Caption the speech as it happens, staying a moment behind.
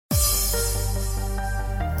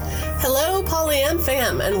Hello, Polyam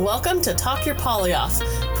fam, and welcome to Talk Your Poly Off,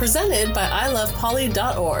 presented by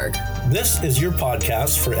ilovepoly.org. This is your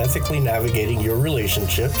podcast for ethically navigating your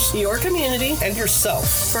relationships, Your community, and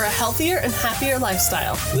yourself for a healthier and happier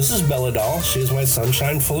lifestyle. This is Bella Doll. She is my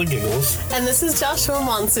sunshine full of giggles. And this is Joshua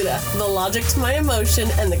Monsuda, the logic to my emotion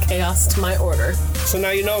and the chaos to my order. So now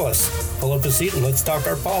you know us. Pull up a seat and let's talk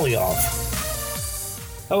our poly off.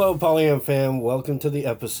 Hello, Polyam fam. Welcome to the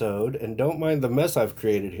episode. And don't mind the mess I've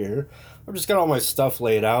created here. I've just got all my stuff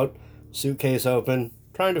laid out, suitcase open,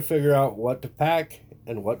 trying to figure out what to pack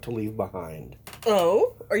and what to leave behind.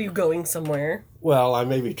 Oh, are you going somewhere? Well, I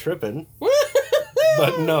may be tripping,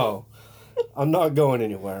 but no, I'm not going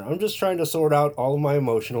anywhere. I'm just trying to sort out all of my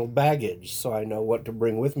emotional baggage so I know what to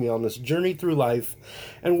bring with me on this journey through life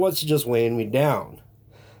and what's just weighing me down.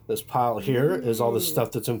 This pile here is all the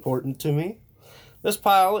stuff that's important to me. This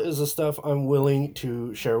pile is the stuff I'm willing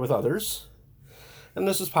to share with others. And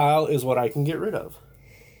this pile is what I can get rid of.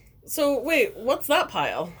 So, wait, what's that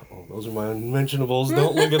pile? Oh, those are my unmentionables.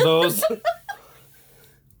 Don't look at those.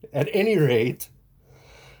 At any rate,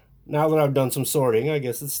 now that I've done some sorting, I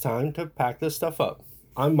guess it's time to pack this stuff up.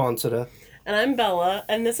 I'm Monsuda. And I'm Bella,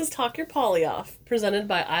 and this is Talk Your Poly Off, presented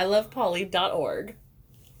by ilovepoly.org.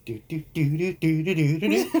 Do, do, do, do, do, do, do,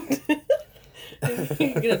 do.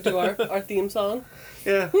 You gonna do our theme song?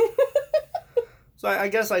 Yeah. So I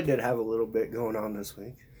guess I did have a little bit going on this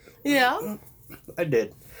week. Yeah. I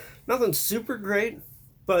did. Nothing super great,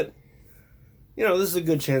 but, you know, this is a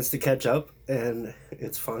good chance to catch up, and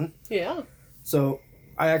it's fun. Yeah. So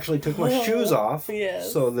I actually took my shoes off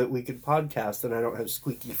yes. so that we could podcast and I don't have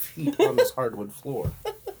squeaky feet on this hardwood floor.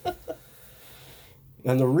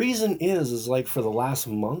 And the reason is like for the last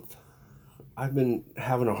month, I've been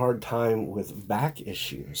having a hard time with back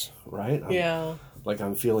issues, right?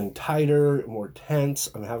 I'm feeling tighter, more tense.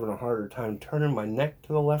 I'm having a harder time turning my neck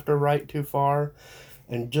to the left or right too far.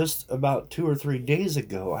 And just about 2 or 3 days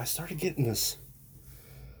ago, I started getting this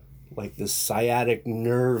sciatic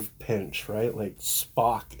nerve pinch, right? Like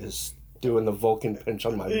Spock is doing the Vulcan pinch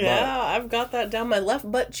on my butt. Yeah, I've got that down my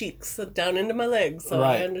left butt cheeks, down into my legs, so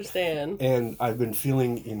right. I understand. And I've been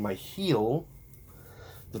feeling in my heel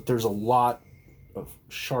that there's a lot of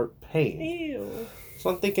sharp pain. Ew. So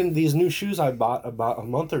I'm thinking these new shoes I bought about a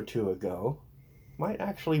month or two ago might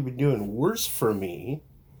actually be doing worse for me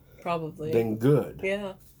Probably. than good.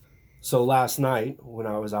 Yeah. So last night when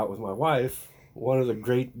I was out with my wife, one of the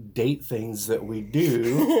great date things that we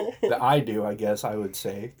do, that I do, I guess I would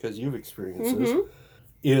say, because you've experienced this,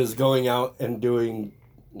 is going out and doing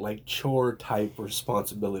like chore type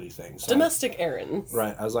responsibility things. Domestic errands.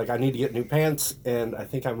 Right. I was like, I need to get new pants and I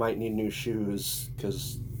think I might need new shoes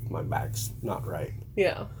because my back's not right.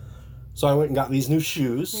 Yeah. So I went and got these new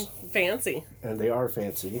shoes. Fancy. And they are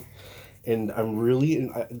fancy. And I'm really,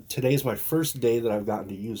 today's my first day that I've gotten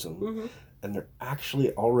to use them. Mm-hmm. And they're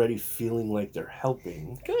actually already feeling like they're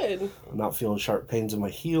helping. Good. I'm not feeling sharp pains in my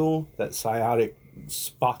heel. That sciatic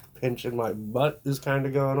Spock pinch in my butt is kind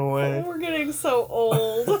of going away. Oh, we're getting so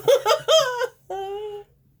old.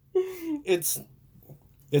 It's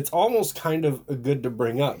almost kind of good to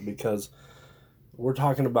bring up because we're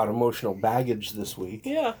talking about emotional baggage this week.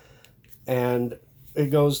 Yeah. And it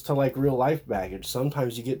goes to like real life baggage.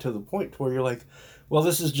 Sometimes you get to the point where you're like, well,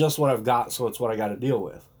 this is just what I've got, so it's what I got to deal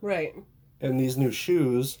with. Right. And these new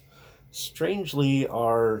shoes, strangely,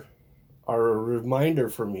 are a reminder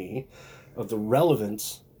for me of the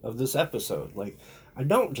relevance of this episode. Like, I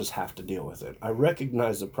don't just have to deal with it. I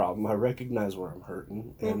recognize the problem. I recognize where I'm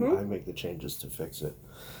hurting, and I make the changes to fix it.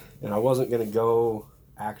 And I wasn't going to go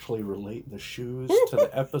actually relate the shoes to the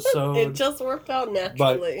episode. It just worked out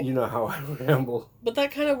naturally. But you know how I ramble. But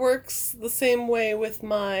that kind of works the same way with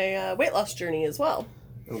my weight loss journey as well.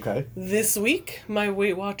 Okay. This week, my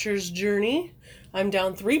Weight Watchers journey, I'm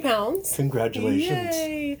down 3 pounds. Congratulations.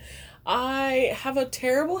 Yay! I have a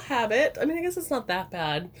terrible habit. I mean, I guess it's not that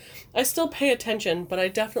bad. I still pay attention, but I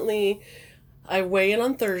weigh in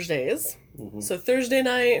on Thursdays. Mm-hmm. So Thursday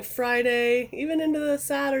night, Friday, even into the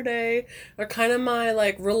Saturday are kind of my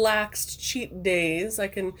like relaxed cheat days. I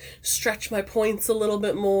can stretch my points a little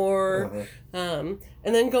bit more.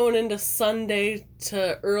 And then going into Sunday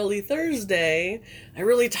to early Thursday, I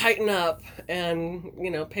really tighten up and,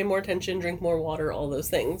 pay more attention, drink more water, all those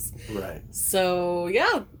things. Right. So,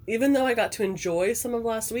 yeah, even though I got to enjoy some of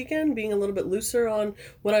last weekend, being a little bit looser on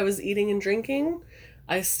what I was eating and drinking,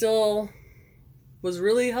 I still was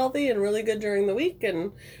really healthy and really good during the week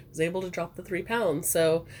and was able to drop the 3 pounds.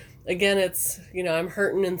 So again, it's, I'm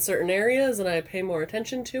hurting in certain areas and I pay more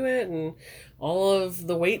attention to it, and all of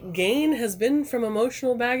the weight gain has been from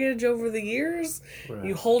emotional baggage over the years. Right.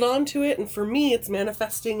 You hold on to it, and for me, it's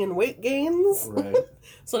manifesting in weight gains. Right.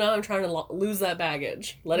 So now I'm trying to lose that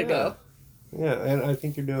baggage. Let it go. Yeah, and I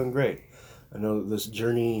think you're doing great. I know this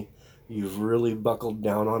journey, you've really buckled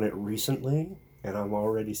down on it recently, and I'm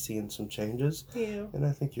already seeing some changes. Yeah. And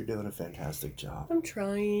I think you're doing a fantastic job. I'm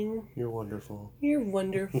trying. You're wonderful. You're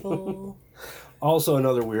wonderful. Also,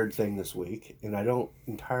 another weird thing this week, and I don't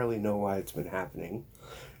entirely know why it's been happening,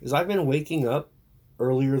 is I've been waking up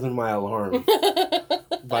earlier than my alarm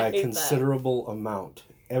by a considerable amount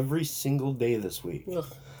every single day this week. Ugh.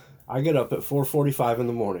 I get up at 4:45 in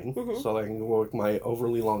the morning so I can work my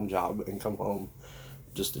overly long job and come home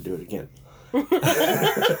just to do it again.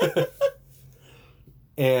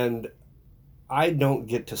 And I don't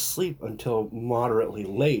get to sleep until moderately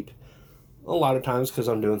late. A lot of times because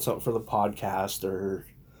I'm doing something for the podcast or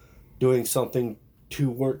doing something to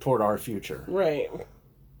work toward our future. Right.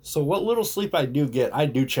 So what little sleep I do get, I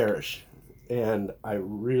do cherish. And I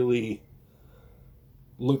really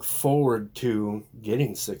look forward to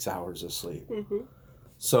getting 6 hours of sleep. Mm-hmm.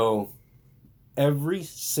 So every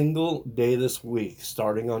single day this week,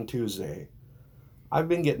 starting on Tuesday, I've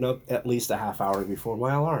been getting up at least a half hour before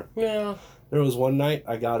my alarm. Yeah. There was one night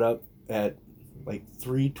I got up at like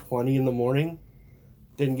 3:20 in the morning.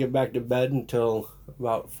 Didn't get back to bed until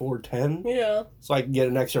about 4:10. Yeah. So I could get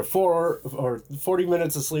an extra 4 or 40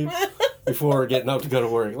 minutes of sleep before getting up to go to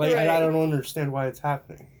work. Like, Right. I don't understand why it's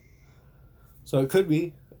happening. So it could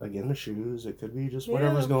be, again, the shoes. It could be just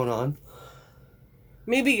whatever's going on.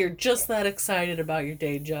 Maybe you're just that excited about your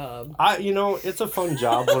day job. It's a fun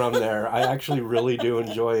job when I'm there. I actually really do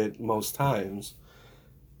enjoy it most times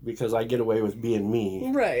because I get away with being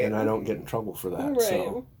me. Right. And I don't get in trouble for that. Right.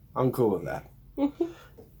 So I'm cool with that.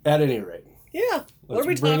 At any rate. Yeah. What are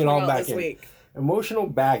we bring talking it all about back this in. week? Emotional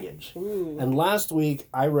baggage. Ooh. And last week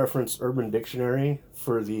I referenced Urban Dictionary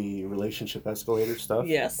for the relationship escalator stuff.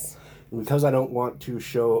 Yes. And because I don't want to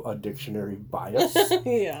show a dictionary bias,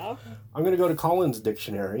 Yeah. I'm going to go to Collins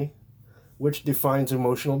Dictionary, which defines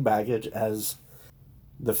emotional baggage as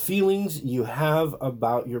the feelings you have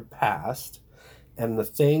about your past and the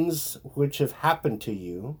things which have happened to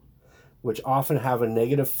you, which often have a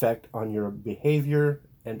negative effect on your behavior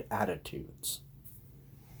and attitudes.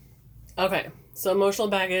 Okay. So emotional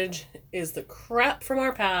baggage is the crap from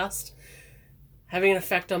our past having an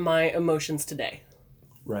effect on my emotions today.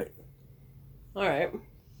 Right. All right.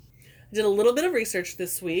 I did a little bit of research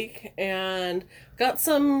this week and got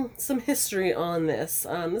some history on this.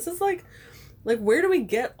 This is like where do we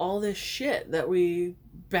get all this shit that we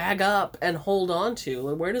bag up and hold on to?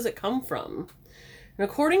 Like, where does it come from? And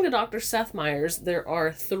according to Dr. Seth Meyers, there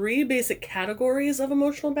are 3 basic categories of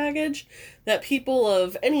emotional baggage that people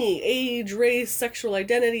of any age, race, sexual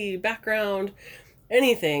identity, background,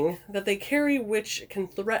 anything that they carry which can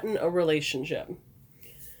threaten a relationship.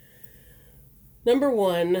 Number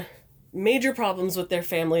 1, major problems with their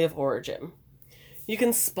family of origin. You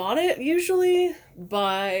can spot it usually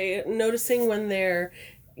by noticing when they're,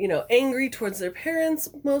 angry towards their parents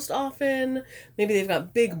most often. Maybe they've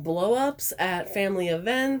got big blow-ups at family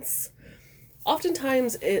events.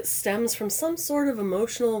 Oftentimes it stems from some sort of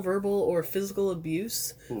emotional, verbal, or physical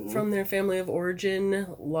abuse from their family of origin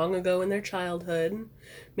long ago in their childhood.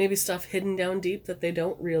 Maybe stuff hidden down deep that they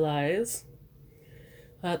don't realize.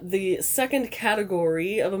 The second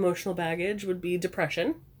category of emotional baggage would be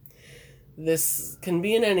depression. This can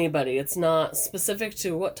be in anybody. It's not specific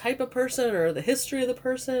to what type of person or the history of the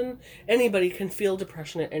person. Anybody can feel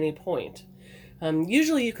depression at any point.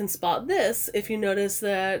 Usually you can spot this if you notice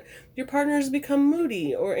that your partner has become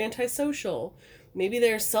moody or antisocial. Maybe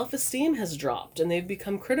their self-esteem has dropped and they've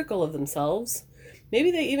become critical of themselves.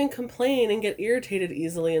 Maybe they even complain and get irritated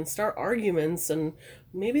easily and start arguments, and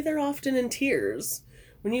maybe they're often in tears.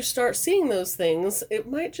 When you start seeing those things, it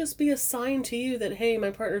might just be a sign to you that, hey,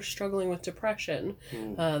 my partner's struggling with depression.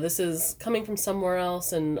 This is coming from somewhere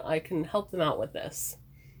else, and I can help them out with this.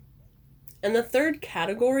 And the third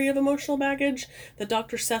category of emotional baggage that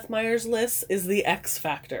Dr. Seth Meyers lists is the X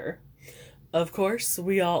factor. Of course,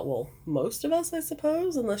 most of us, I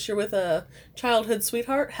suppose, unless you're with a childhood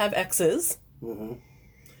sweetheart, have exes. Mm-hmm.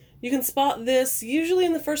 You can spot this usually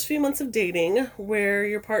in the first few months of dating, where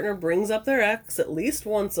your partner brings up their ex at least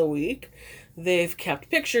once a week. They've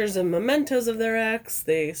kept pictures and mementos of their ex.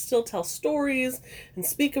 They still tell stories and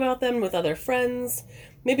speak about them with other friends.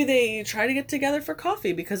 Maybe they try to get together for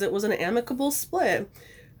coffee because it was an amicable split.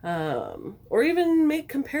 Or even make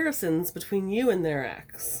comparisons between you and their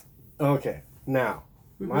ex. Okay. Now,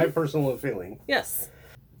 my personal feeling Yes.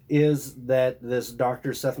 is that this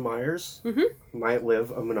Dr. Seth Meyers might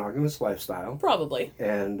live a monogamous lifestyle. Probably.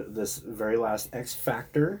 And this very last X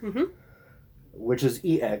factor, which is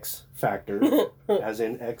EX factor, as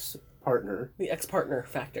in ex partner. The ex-partner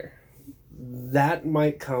factor. That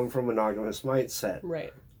might come from a monogamous mindset.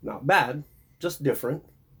 Right. Not bad, just different.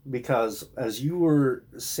 Because as you were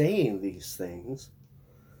saying these things,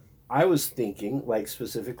 I was thinking, like,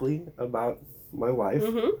 specifically about my wife,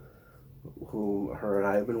 who her and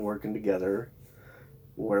I have been working together,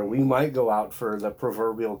 where we might go out for the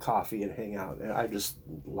proverbial coffee and hang out. And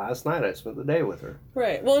last night I spent the day with her.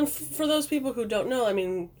 Right. Well, and for those people who don't know, I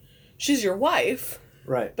mean, she's your wife.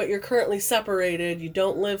 Right. But you're currently separated. You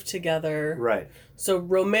don't live together. Right. So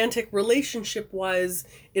romantic relationship-wise,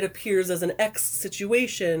 it appears as an ex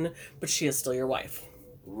situation, but she is still your wife.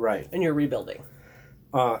 Right. And you're rebuilding.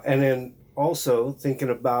 And then also thinking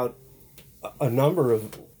about a number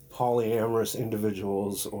of polyamorous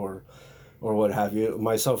individuals or what have you,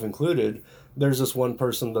 myself included. There's this one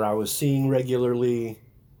person that I was seeing regularly.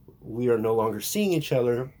 We are no longer seeing each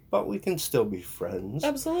other, but we can still be friends.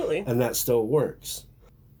 Absolutely. And that still works.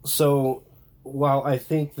 So while I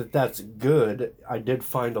think that that's good, I did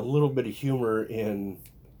find a little bit of humor in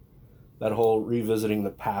that whole revisiting the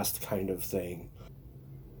past kind of thing.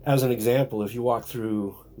 As an example, if you walk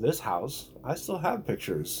through this house, I still have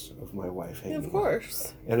pictures of my wife hanging. Of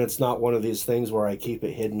course. And it's not one of these things where I keep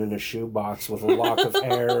it hidden in a shoebox with a lock of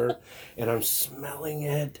hair and I'm smelling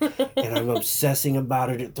it and I'm obsessing about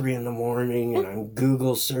it at 3 a.m. and I'm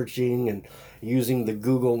Google searching and using the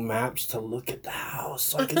Google Maps to look at the house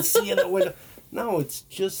so I can see in the window. No, it's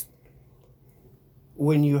just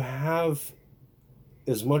when you have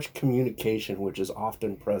as much communication, which is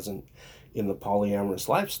often present in the polyamorous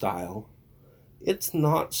lifestyle, it's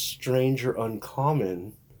not strange or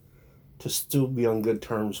uncommon to still be on good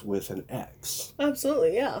terms with an ex.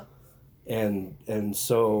 Absolutely, yeah. And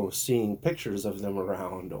so seeing pictures of them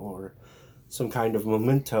around or some kind of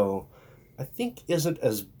memento, I think isn't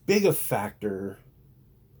as big a factor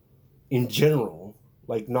in general,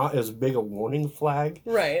 like not as big a warning flag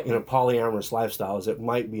right. in a polyamorous lifestyle as it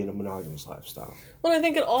might be in a monogamous lifestyle. Well, I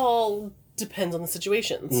think it all depends on the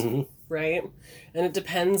situations, right? And it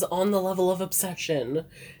depends on the level of obsession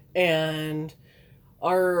and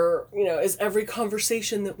is every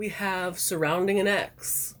conversation that we have surrounding an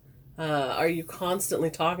ex, are you constantly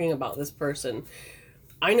talking about this person?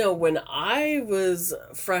 I know when I was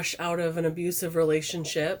fresh out of an abusive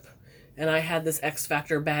relationship and I had this X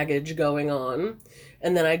Factor baggage going on,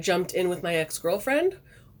 and then I jumped in with my ex-girlfriend,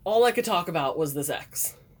 all I could talk about was this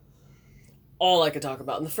ex. All I could talk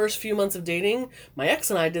about. In the first few months of dating, my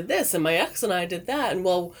ex and I did this, and my ex and I did that, and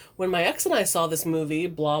well, when my ex and I saw this movie,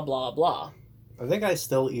 blah, blah, blah. I think I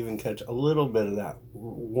still even catch a little bit of that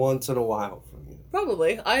once in a while from you.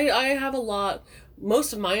 Probably. I have a lot.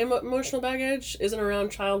 Most of my emotional baggage isn't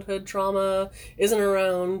around childhood trauma, isn't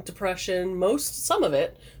around depression. Most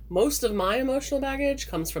of my emotional baggage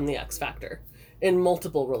comes from the X Factor from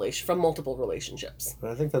multiple relationships. But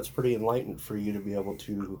I think that's pretty enlightened for you to be able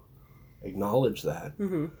to acknowledge that.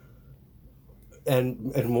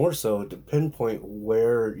 And more so to pinpoint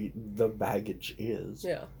where the baggage is.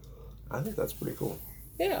 Yeah. I think that's pretty cool.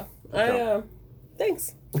 Yeah.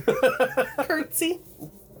 Thanks. Curtsy.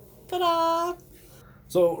 Ta-da!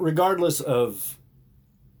 So regardless of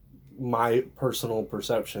my personal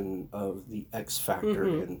perception of the X Factor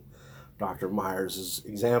in Dr. Meyers'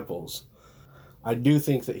 examples, I do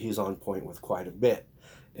think that he's on point with quite a bit.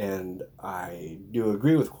 And I do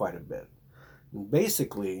agree with quite a bit.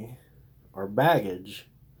 Basically, our baggage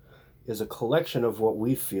is a collection of what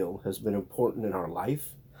we feel has been important in our life,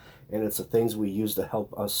 and it's the things we use to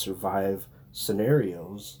help us survive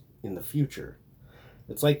scenarios in the future.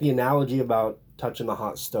 It's like the analogy about touching the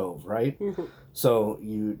hot stove, right? So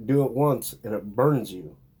you do it once and it burns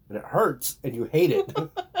you and it hurts and you hate it.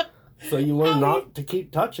 So you learn not to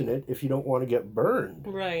keep touching it if you don't want to get burned.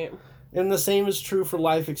 Right. And the same is true for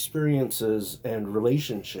life experiences and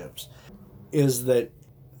relationships, is that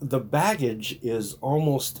the baggage is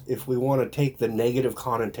almost, if we want to take the negative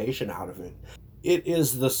connotation out of it, it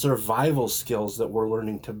is the survival skills that we're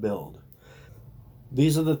learning to build.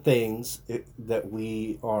 These are the things that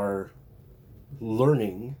we are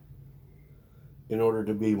learning in order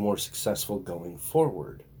to be more successful going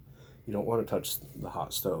forward. You don't want to touch the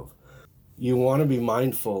hot stove. You want to be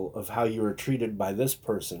mindful of how you are treated by this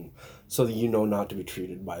person so that you know not to be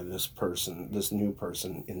treated by this person, this new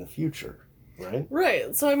person in the future, right?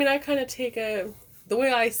 Right. So, I mean, I kind of take the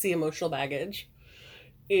way I see emotional baggage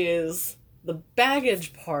is the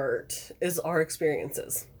baggage part is our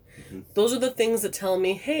experiences. Those are the things that tell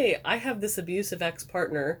me, hey, I have this abusive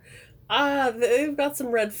ex-partner. They've got some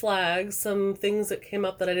red flags, some things that came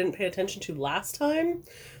up that I didn't pay attention to last time.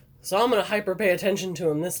 So I'm going to hyper pay attention to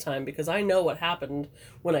them this time because I know what happened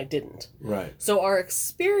when I didn't. Right. So our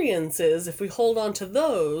experiences, if we hold on to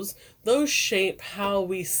those shape how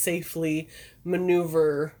we safely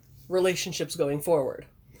maneuver relationships going forward.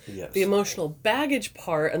 Yes. The emotional baggage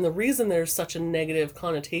part, and the reason there's such a negative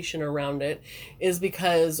connotation around it, is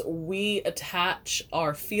because we attach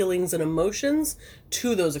our feelings and emotions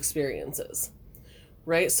to those experiences.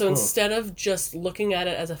 Right? So instead of just looking at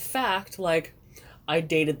it as a fact, like, I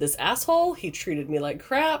dated this asshole, he treated me like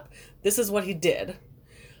crap, this is what he did.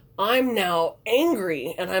 I'm now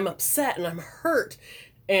angry, and I'm upset, and I'm hurt,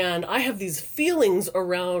 and I have these feelings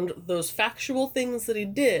around those factual things that he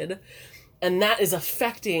did, and that is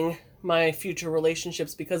affecting my future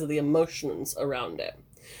relationships because of the emotions around it.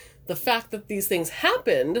 The fact that these things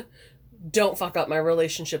happened don't fuck up my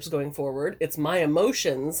relationships going forward. It's my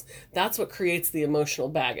emotions. That's what creates the emotional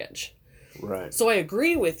baggage. Right. So I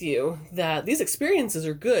agree with you that these experiences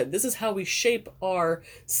are good. This is how we shape our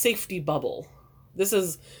safety bubble. These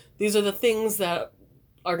are the things that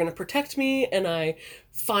are going to protect me, and I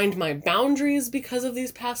find my boundaries because of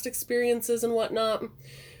these past experiences and whatnot.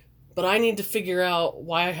 But I need to figure out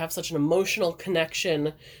why I have such an emotional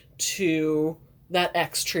connection to that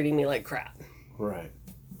ex treating me like crap. Right.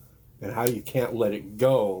 And how you can't let it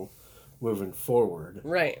go moving forward.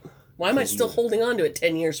 Right. Why am I still holding on to it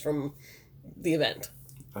 10 years from the event?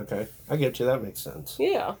 Okay. I get you. That makes sense.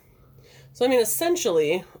 Yeah. So, I mean,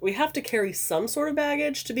 essentially, we have to carry some sort of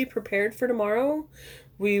baggage to be prepared for tomorrow.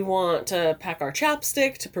 We want to pack our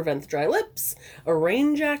chapstick to prevent the dry lips, a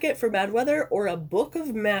rain jacket for bad weather, or a book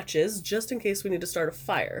of matches just in case we need to start a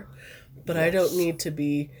fire. But yes. I don't need to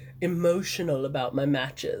be emotional about my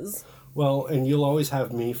matches. Well, and you'll always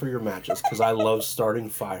have me for your matches because I love starting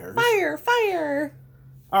fires. Fire!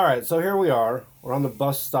 All right, so here we are. We're on the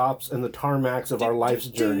bus stops and the tarmacs of our life's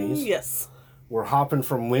journeys. Yes. We're hopping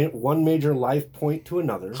from one major life point to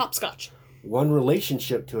another. Hopscotch. One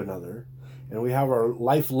relationship to another. And we have our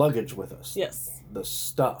life luggage with us. Yes. The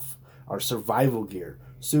stuff, our survival gear,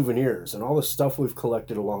 souvenirs, and all the stuff we've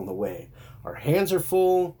collected along the way. Our hands are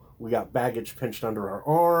full. We got baggage pinched under our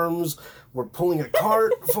arms. We're pulling a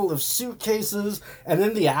cart full of suitcases. And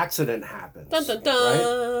then the accident happens. Dun, dun,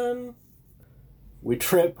 dun. Right? We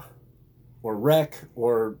trip or wreck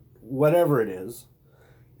or whatever it is.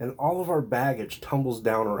 And all of our baggage tumbles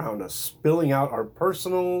down around us, spilling out our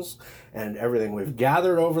personals and everything we've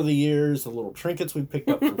gathered over the years, the little trinkets we picked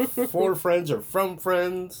up for friends or from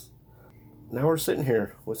friends. Now we're sitting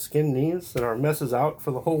here with skinned knees and our mess is out for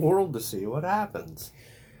the whole world to see. What happens?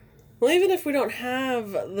 Well, even if we don't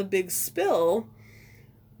have the big spill,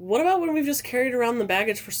 what about when we've just carried around the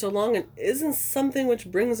baggage for so long and isn't something which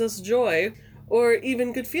brings us joy or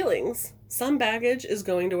even good feelings? Some baggage is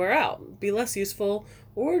going to wear out, be less useful,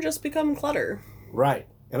 or just become clutter. Right.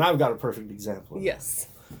 And I've got a perfect example of yes.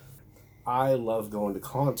 that. I love going to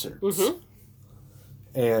concerts. Mm-hmm.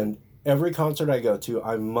 And every concert I go to,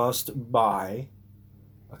 I must buy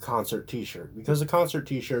a concert t-shirt. Because the concert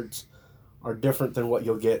t-shirts are different than what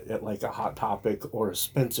you'll get at like a Hot Topic or a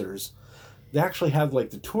Spencer's. They actually have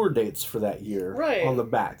like the tour dates for that year on the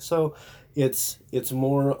back. So it's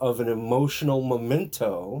more of an emotional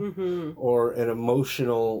memento or an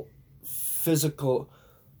emotional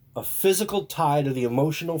a physical tie to the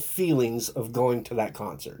emotional feelings of going to that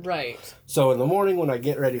concert. Right. So in the morning when I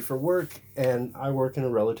get ready for work, and I work in a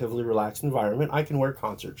relatively relaxed environment, I can wear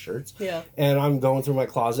concert shirts. Yeah. And I'm going through my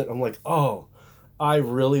closet, I'm like, oh, I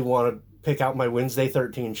really want to pick out my Wednesday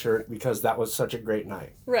 13 shirt because that was such a great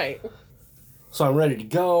night. Right. So I'm ready to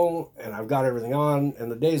go, and I've got everything on,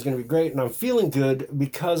 and the day is going to be great, and I'm feeling good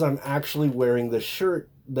because I'm actually wearing the shirt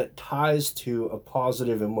that ties to a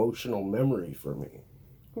positive emotional memory for me.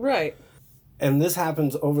 Right. And this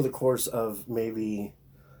happens over the course of maybe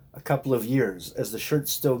a couple of years. As the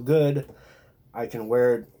shirt's still good, I can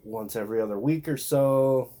wear it once every other week or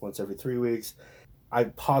so, once every 3 weeks. I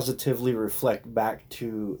positively reflect back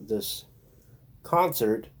to this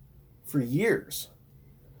concert for years.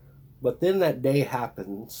 But then that day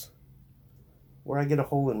happens where I get a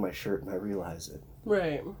hole in my shirt and I realize it.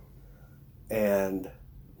 Right. And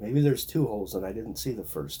maybe there's 2 holes and I didn't see the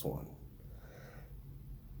first one.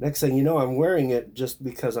 Next thing you know, I'm wearing it just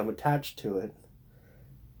because I'm attached to it.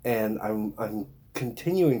 And I'm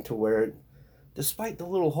continuing to wear it despite the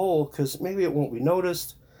little hole because maybe it won't be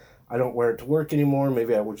noticed. I don't wear it to work anymore.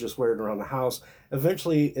 Maybe I would just wear it around the house.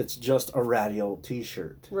 Eventually, it's just a ratty old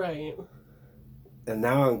t-shirt. Right. And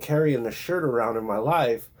now I'm carrying the shirt around in my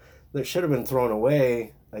life that should have been thrown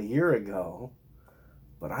away a year ago,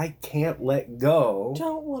 but I can't let go.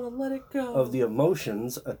 Don't want to let it go. Of the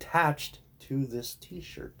emotions attached to this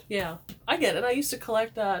t-shirt. Yeah, I get it. I used to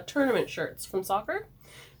collect tournament shirts from soccer,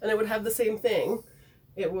 and it would have the same thing.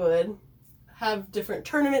 It would have different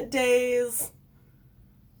tournament days,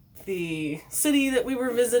 the city that we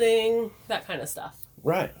were visiting, that kind of stuff.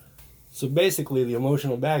 Right. So basically, the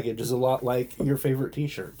emotional baggage is a lot like your favorite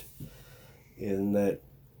t-shirt, in that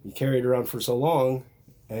you carry it around for so long,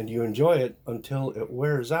 and you enjoy it until it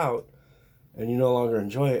wears out, and you no longer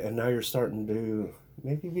enjoy it, and now you're starting to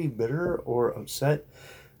maybe be bitter or upset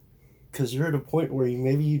because you're at a point where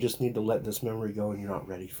maybe you just need to let this memory go, and you're not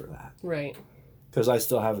ready for that. Right. Because I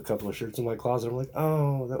still have a couple of shirts in my closet. I'm like,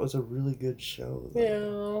 oh, that was a really good show.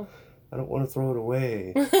 Yeah. I don't want to throw it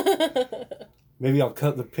away. Maybe I'll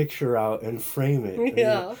cut the picture out and frame it.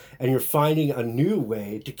 Yeah. And you're finding a new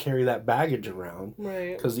way to carry that baggage around.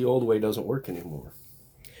 Right. Because the old way doesn't work anymore.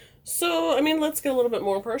 So, I mean, let's get a little bit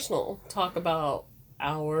more personal. Talk about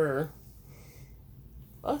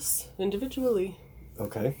us individually.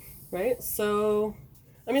 Okay. Right? So,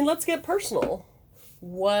 I mean, let's get personal.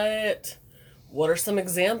 What are some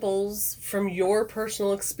examples from your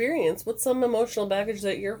personal experience? What's some emotional baggage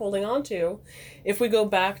that you're holding on to? If we go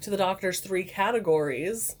back to the doctor's 3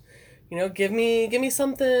 categories, give me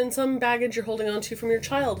something, some baggage you're holding on to from your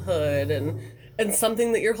childhood, and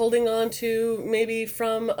something that you're holding on to maybe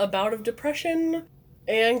from a bout of depression,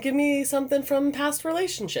 and give me something from past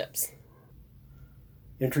relationships.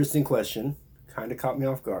 Interesting question. Kind of caught me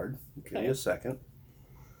off guard. Give me a second.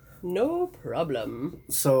 No problem.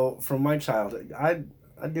 So, from my childhood, I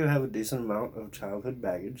do have a decent amount of childhood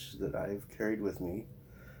baggage that I've carried with me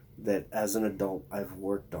that as an adult I've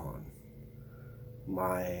worked on.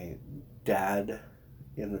 My dad,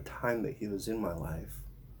 in the time that he was in my life,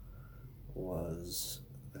 was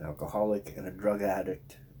an alcoholic and a drug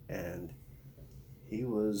addict, and he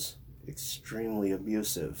was extremely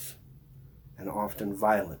abusive and often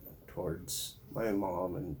violent towards my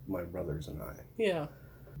mom and my brothers and I. Yeah.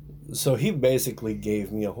 So he basically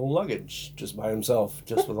gave me a whole luggage just by himself,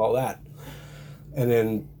 just with all that. And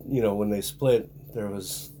then, when they split, there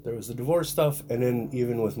was the divorce stuff, and then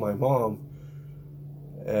even with my mom,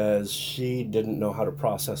 as she didn't know how to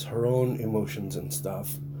process her own emotions and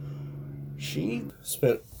stuff, she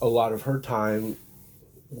spent a lot of her time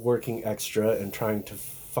working extra and trying to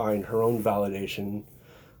find her own validation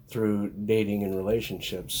through dating and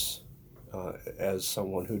relationships, as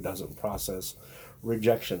someone who doesn't process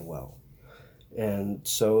rejection well. And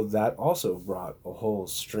so that also brought a whole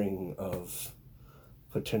string of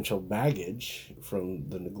potential baggage, from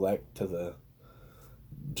the neglect to the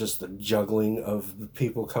juggling of the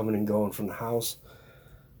people coming and going from the house.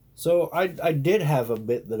 So I did have a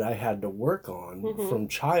bit that I had to work on from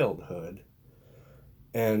childhood,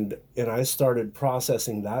 and I started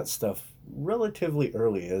processing that stuff relatively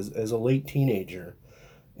early, as a late teenager,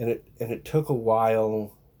 and it took a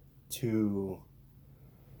while to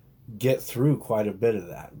get through quite a bit of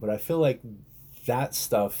that, but I feel like that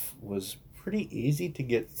stuff was pretty easy to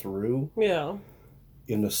get through. Yeah.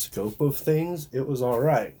 In the scope of things, it was all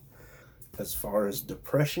right. As far as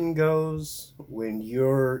depression goes, when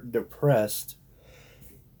you're depressed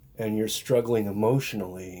and you're struggling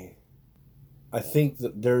emotionally, I think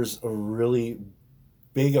that there's a really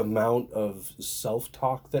big amount of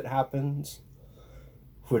self-talk that happens,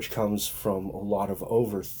 which comes from a lot of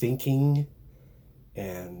overthinking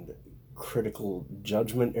and critical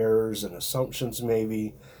judgment errors and assumptions,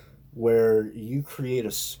 maybe, where you create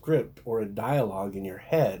a script or a dialogue in your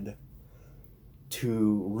head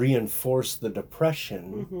to reinforce the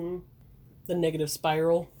depression. The negative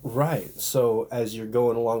spiral. Right. So as you're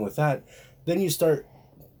going along with that, then you start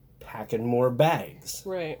packing more bags.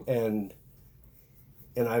 Right. And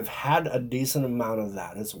I've had a decent amount of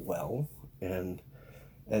that as well. And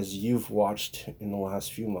as you've watched in the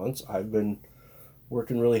last few months, I've been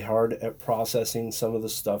working really hard at processing some of the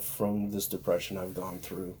stuff from this depression I've gone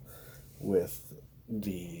through with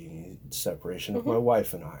the separation of my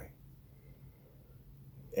wife and I.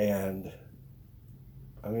 And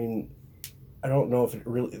I mean, I don't know if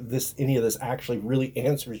any of this actually really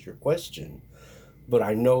answers your question, but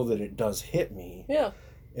I know that it does hit me. Yeah.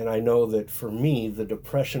 And I know that for me, the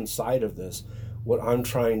depression side of this, what I'm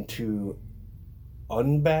trying to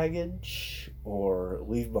unbaggage or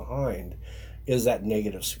leave behind is that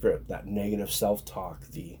negative script, that negative self-talk,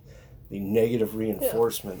 the negative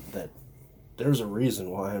reinforcement that there's a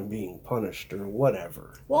reason why I'm being punished or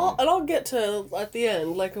whatever. Well, and I'll get to, at the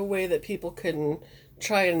end, like a way that people can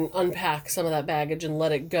try and unpack some of that baggage and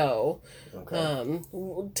let it go. Okay.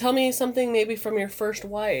 Tell me something maybe from your first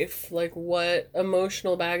wife. Like, what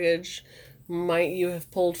emotional baggage might you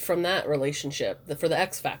have pulled from that relationship for the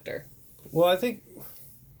X factor? Well, I think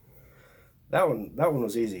that one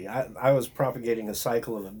was easy. I was propagating a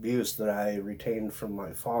cycle of abuse that I retained from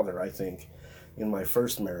my father, I think, in my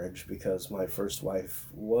first marriage, because my first wife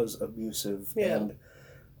was abusive and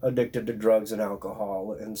addicted to drugs and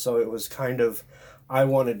alcohol. And so it was kind of, I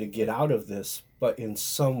wanted to get out of this, but in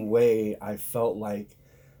some way I felt like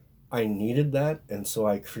I needed that. And so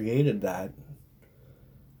I created that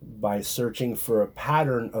by searching for a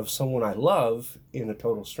pattern of someone I love in a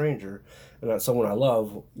total stranger. And that someone I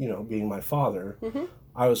love, being my father. Mm-hmm.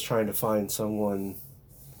 I was trying to find someone,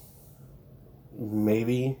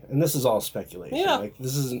 maybe, and this is all speculation. Yeah. Like,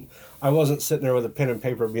 I wasn't sitting there with a pen and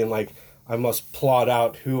paper being like, I must plot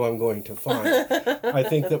out who I'm going to find. I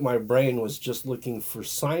think that my brain was just looking for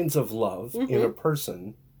signs of love in a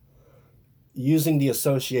person, using the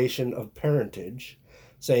association of parentage,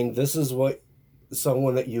 saying this is what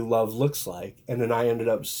someone that you love looks like. And then I ended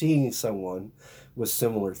up seeing someone with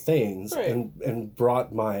similar things, right. and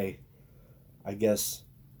brought my, I guess,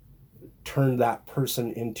 turned that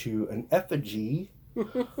person into an effigy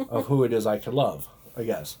of who it is I could love, I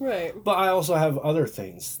guess. Right. But I also have other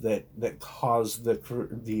things that cause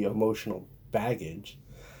the emotional baggage.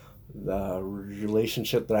 The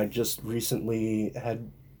relationship that I just recently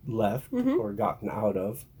had left or gotten out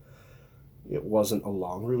of, it wasn't a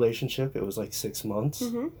long relationship. It was like 6 months.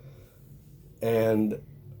 Mm-hmm. And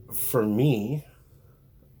for me,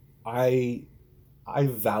 I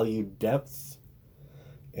value depth,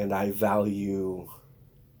 and I value,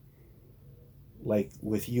 like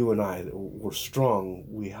with you and I, we're strong,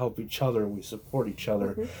 we help each other, we support each other.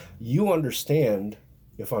 Mm-hmm. You understand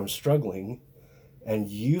if I'm struggling, and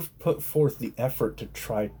you've put forth the effort to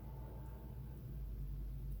try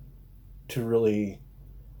to really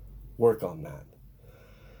work on that.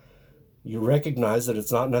 You recognize that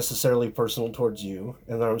it's not necessarily personal towards you,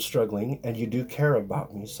 and that I'm struggling, and you do care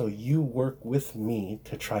about me, so you work with me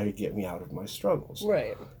to try to get me out of my struggles.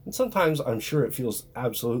 Right. And sometimes I'm sure it feels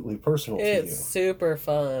absolutely personal to you. It's super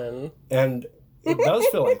fun. And it does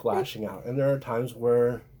feel like lashing out, and there are times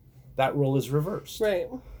where that role is reversed. Right.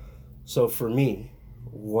 So for me,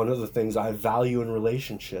 one of the things I value in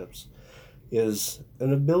relationships is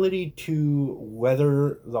an ability to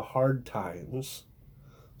weather the hard times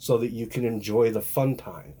so that you can enjoy the fun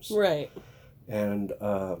times. Right. And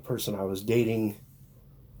a person I was dating,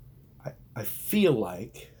 I feel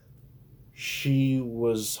like she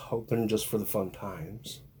was hoping just for the fun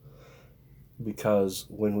times, because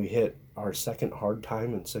when we hit our second hard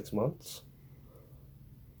time in 6 months,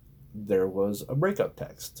 there was a breakup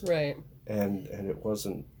text. Right. And it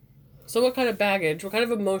wasn't... So what kind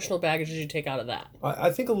of emotional baggage did you take out of that? I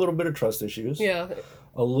think a little bit of trust issues. Yeah.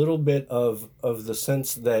 A little bit of the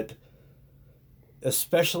sense that,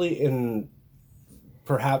 especially in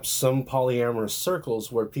perhaps some polyamorous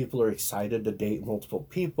circles where people are excited to date multiple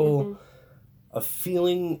people, a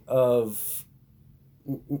feeling of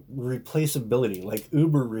replaceability, like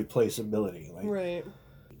Uber replaceability. Like, right.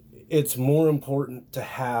 It's more important to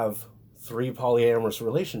have 3 polyamorous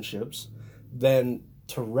relationships than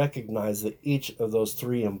to recognize that each of those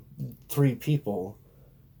three people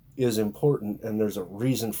is important, and there's a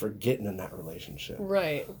reason for getting in that relationship.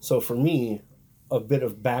 Right. So for me, a bit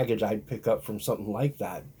of baggage I'd pick up from something like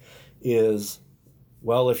that is,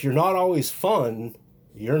 well, if you're not always fun,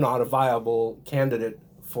 you're not a viable candidate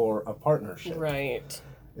for a partnership. Right.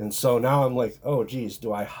 And so now I'm like, oh geez,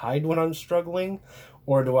 do I hide when I'm struggling,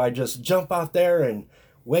 or do I just jump out there and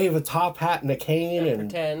wave a top hat and a cane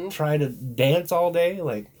and pretend, try to dance all day?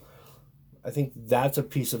 Like, I think that's a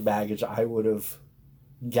piece of baggage I would have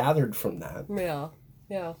gathered from that. Yeah.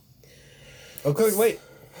 Yeah. Okay, wait.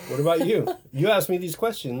 What about you? You asked me these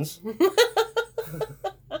questions.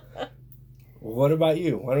 What about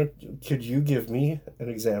you? Could you give me an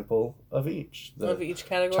example of each? Of each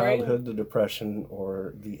category? Childhood, the depression,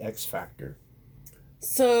 or the X factor?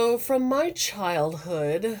 So, from my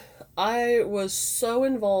childhood, I was so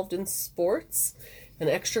involved in sports and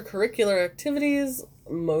extracurricular activities,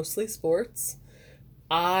 mostly sports.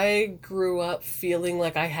 I grew up feeling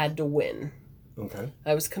like I had to win. Okay.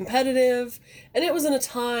 I was competitive, and it was in a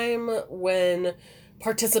time when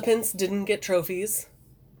participants didn't get trophies,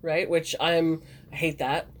 right? Which I hate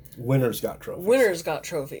that. Winners got trophies. Winners got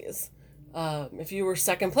trophies. If you were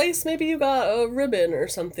second place, maybe you got a ribbon or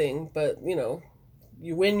something, but,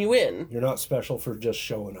 you win, you win. You're not special for just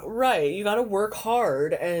showing up. Right. You got to work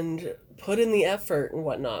hard and put in the effort and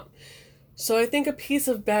whatnot. So I think a piece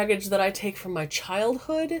of baggage that I take from my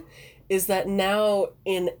childhood is that now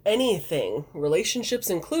in anything, relationships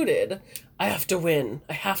included, I have to win.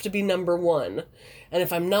 I have to be number one. And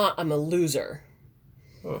if I'm not, I'm a loser.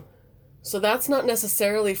 Huh. So that's not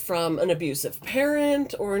necessarily from an abusive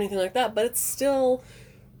parent or anything like that, but it's still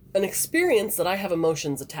an experience that I have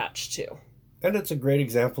emotions attached to. And it's a great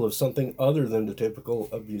example of something other than the typical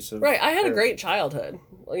abusive. Right, I had a great childhood.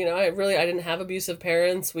 You know, I didn't have abusive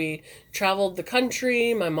parents. We traveled the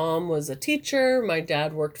country. My mom was a teacher. My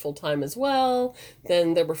dad worked full-time as well.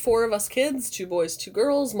 Then there were 4 of us kids, 2 boys, 2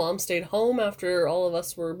 girls. Mom stayed home after all of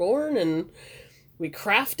us were born, and we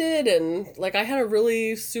crafted, and, like, I had a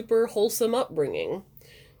really super wholesome upbringing.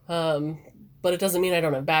 But it doesn't mean I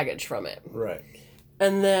don't have baggage from it. Right.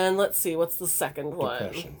 And then, let's see, what's the second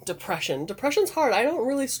one? Depression. Depression's hard. I don't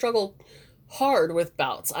really struggle hard with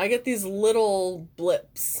bouts. I get these little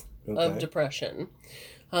blips of depression.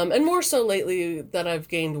 And more so lately that I've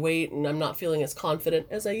gained weight and I'm not feeling as confident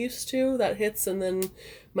as I used to. That hits, and then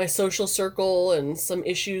my social circle and some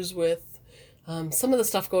issues with some of the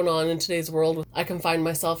stuff going on in today's world. I can find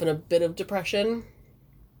myself in a bit of depression.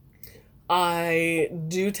 I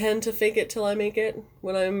do tend to fake it till I make it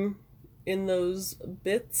when I'm in those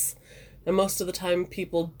bits, and most of the time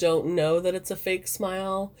people don't know that it's a fake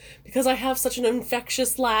smile because I have such an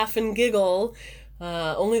infectious laugh and giggle.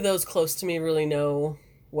 Only those close to me really know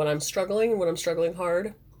when I'm struggling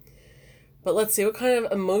hard. But let's see, what kind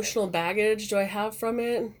of emotional baggage do I have from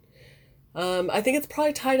it? I think it's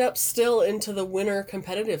probably tied up still into the winner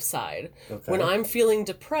competitive side. When I'm feeling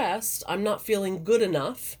depressed, I'm not feeling good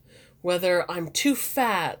enough, whether I'm too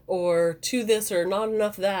fat or too this or not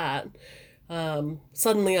enough that.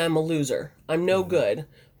 Suddenly I'm a loser. I'm no good.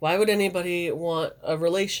 Why would anybody want a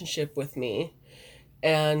relationship with me?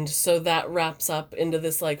 And so that wraps up into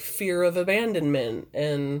this like fear of abandonment.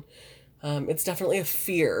 And it's definitely a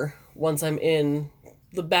fear once I'm in.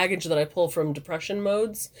 The baggage that I pull from depression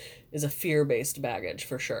modes is a fear-based baggage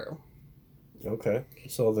for sure. Okay.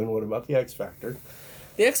 So then what about the X Factor?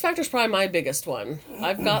 The X Factor is probably my biggest one.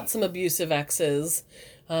 I've got some abusive exes,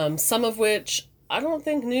 some of which I don't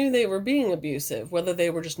think knew they were being abusive, whether they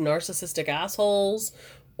were just narcissistic assholes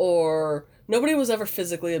or nobody was ever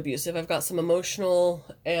physically abusive. I've got some emotional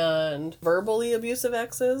and verbally abusive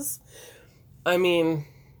exes. I mean,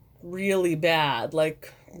 really bad,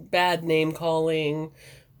 like bad name calling,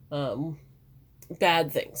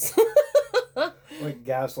 bad things. Like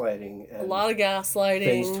gaslighting. And a lot of gaslighting.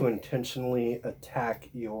 Things to intentionally attack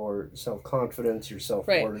your self-confidence, your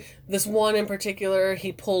self-worth. Right. This one in particular,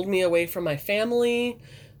 he pulled me away from my family.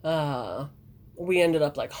 We ended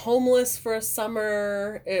up like homeless for a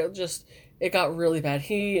summer. It got really bad.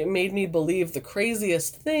 He made me believe the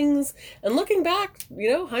craziest things. And looking back,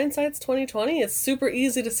 hindsight's 20/20. It's super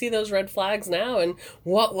easy to see those red flags now and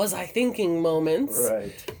what was I thinking moments.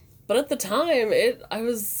 Right. But at the time, I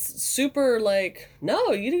was super like,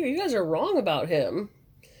 no, you guys are wrong about him.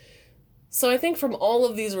 So I think from all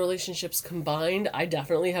of these relationships combined, I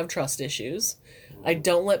definitely have trust issues. I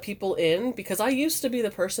don't let people in because I used to be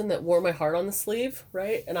the person that wore my heart on the sleeve,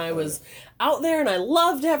 right? And I was out there and I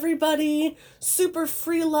loved everybody, super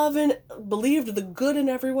free loving, believed the good in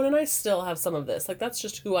everyone, and I still have some of this. Like, that's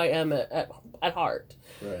just who I am at heart.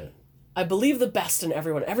 Right. I believe the best in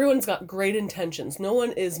everyone. Everyone's got great intentions. No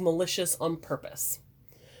one is malicious on purpose.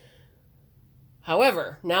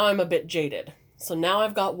 However, now I'm a bit jaded. So now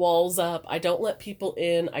I've got walls up. I don't let people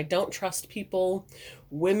in. I don't trust people.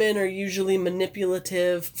 Women are usually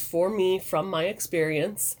manipulative for me from my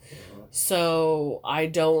experience. So I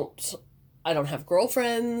don't have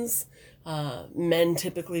girlfriends. Men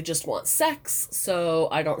typically just want sex, so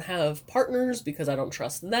I don't have partners because I don't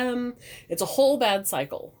trust them. It's a whole bad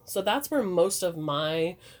cycle. So that's where most of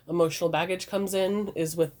my emotional baggage comes in,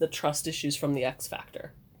 is with the trust issues from the X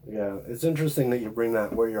Factor. Yeah, it's interesting that you bring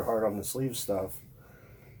that wear your heart on the sleeve stuff,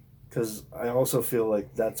 because I also feel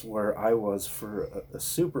like that's where I was for a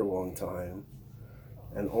super long time,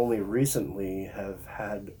 and only recently have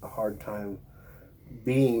had a hard time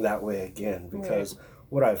being that way again, because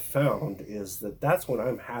what I've found is that that's when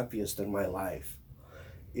I'm happiest in my life,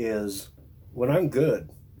 is when I'm good,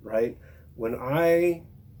 right? When I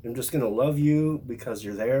am just going to love you because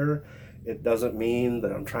you're there. It doesn't mean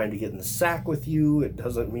that I'm trying to get in the sack with you. It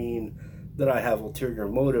doesn't mean that I have ulterior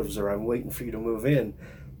motives or I'm waiting for you to move in.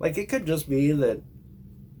 Like, it could just be that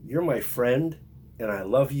you're my friend and I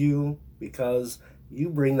love you because you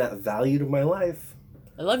bring that value to my life.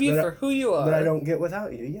 I love you for who you are. That I don't get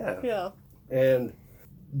without you, yeah. Yeah. And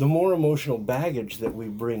the more emotional baggage that we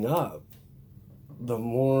bring up, the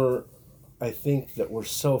more I think that we're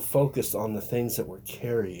so focused on the things that we're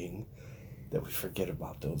carrying that we forget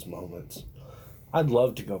about those moments. I'd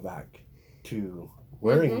love to go back to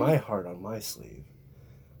wearing my heart on my sleeve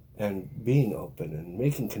and being open and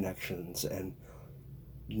making connections and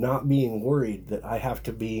not being worried that I have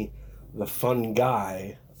to be the fun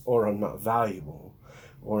guy or I'm not valuable.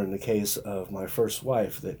 Or in the case of my first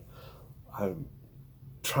wife, that I'm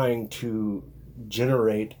trying to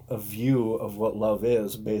generate a view of what love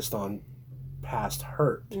is based on past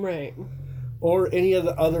hurt. Right. Or any of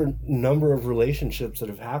the other number of relationships that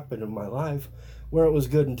have happened in my life where it was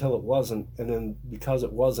good until it wasn't, and then because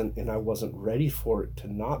it wasn't and I wasn't ready for it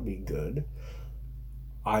to not be good,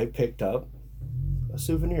 I picked up a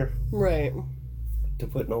souvenir. Right. To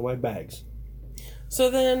put in all my bags. So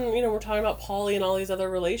then, we're talking about poly and all these other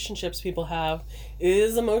relationships people have.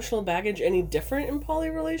 Is emotional baggage any different in poly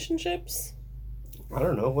relationships? I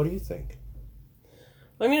don't know. What do you think?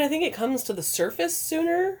 I mean, I think it comes to the surface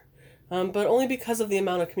sooner, but only because of the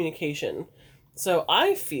amount of communication. So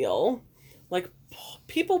I feel like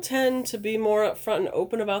people tend to be more upfront and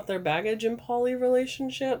open about their baggage in poly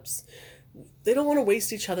relationships. They don't want to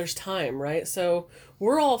waste each other's time, right? So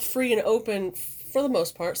we're all free and open for the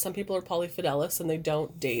most part. Some people are polyfidelous and they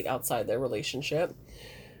don't date outside their relationship.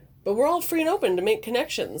 But we're all free and open to make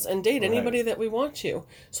connections and date anybody that we want to.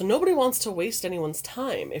 So nobody wants to waste anyone's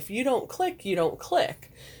time. If you don't click, you don't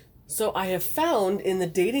click. So I have found in the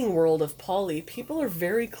dating world of poly, people are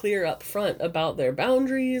very clear up front about their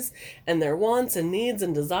boundaries and their wants and needs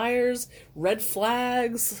and desires, red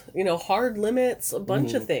flags, hard limits, a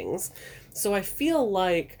bunch of things. So I feel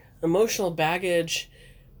like emotional baggage,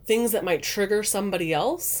 things that might trigger somebody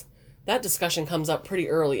else, that discussion comes up pretty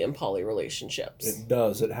early in poly relationships. It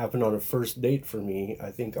does. It happened on a first date for me,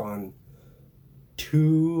 I think on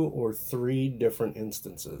 2 or 3 different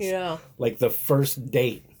instances. Yeah. Like the first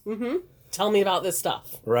date. Mm-hmm. Tell me about this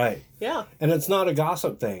stuff. Right. Yeah. And it's not a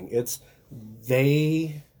gossip thing. It's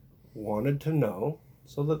they wanted to know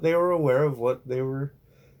so that they were aware of what they were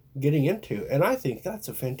getting into. And I think that's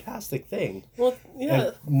a fantastic thing. Well, yeah.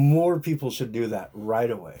 And more people should do that right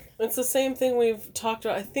away. It's the same thing we've talked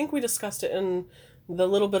about. I think we discussed it in the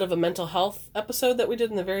little bit of a mental health episode that we did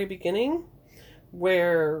in the very beginning,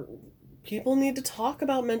 where people need to talk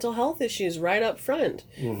about mental health issues right up front.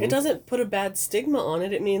 Mm-hmm. It doesn't put a bad stigma on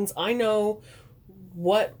it. It means I know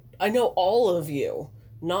all of you.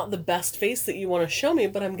 Not the best face that you want to show me,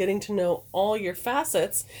 but I'm getting to know all your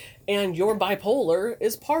facets, and your bipolar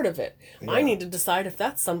is part of it. Yeah. I need to decide if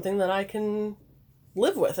that's something that I can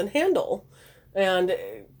live with and handle. And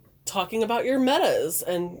talking about your metas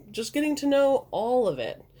and just getting to know all of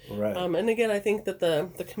it. Right. And again, I think that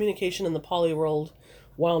the communication in the poly world,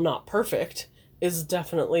 while not perfect, is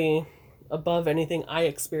definitely above anything I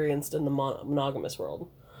experienced in the monogamous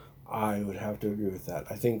world. I would have to agree with that.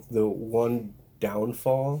 I think the one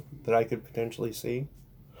downfall that I could potentially see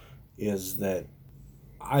is that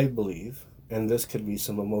I believe, and this could be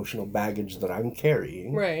some emotional baggage that I'm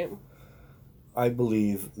carrying. Right. I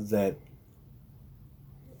believe that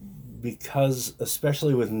because,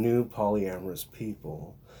 especially with new polyamorous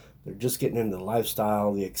people, they're just getting into the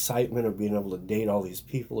lifestyle, the excitement of being able to date all these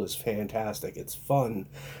people is fantastic. It's fun.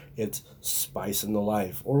 It's spice in the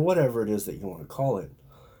life, or whatever it is that you want to call it.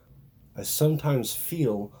 I sometimes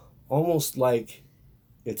feel almost like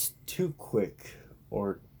it's too quick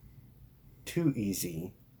or too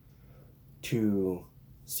easy to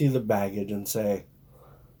see the baggage and say,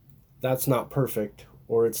 that's not perfect,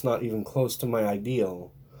 or it's not even close to my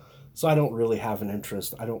ideal, so I don't really have an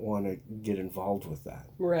interest. I don't want to get involved with that.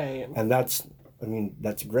 Right. And that's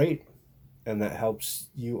great, and that helps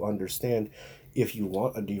you understand if you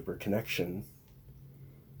want a deeper connection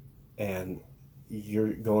and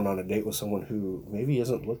you're going on a date with someone who maybe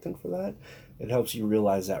isn't looking for that, it helps you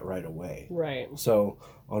realize that right away. Right. So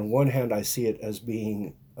on one hand, I see it as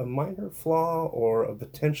being a minor flaw or a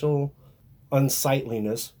potential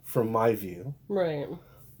unsightliness from my view. Right.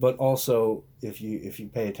 But also, if you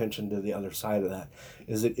pay attention to the other side of that,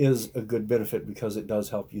 it is a good benefit because it does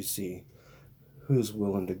help you see who's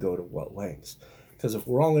willing to go to what lengths. Because if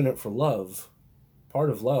we're all in it for love, part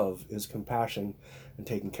of love is compassion and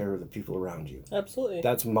taking care of the people around you. Absolutely.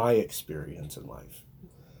 That's my experience in life.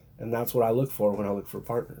 And that's what I look for when I look for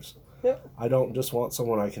partners. Yep. I don't just want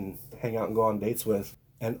someone I can hang out and go on dates with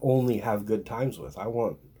and only have good times with. I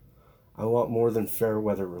want more than fair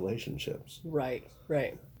weather relationships. Right,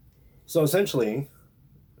 right. So essentially,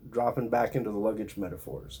 dropping back into the luggage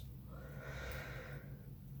metaphors,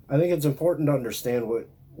 I think it's important to understand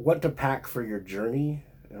what to pack for your journey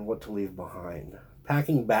and what to leave behind.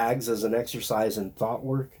 Packing bags is an exercise in thought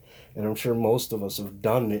work, and I'm sure most of us have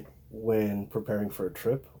done it when preparing for a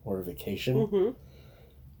trip or a vacation.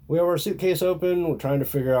 Mm-hmm. We have our suitcase open. We're trying to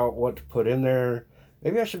figure out what to put in there.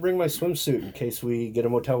 Maybe I should bring my swimsuit in case we get a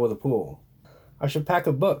motel with a pool. I should pack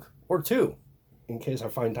a book or two in case I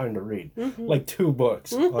find time to read. Like 2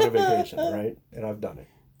 books on a vacation, right? And I've done it.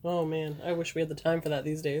 Oh, man. I wish we had the time for that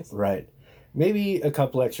these days. Right. Maybe a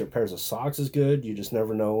couple extra pairs of socks is good. You just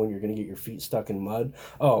never know when you're going to get your feet stuck in mud.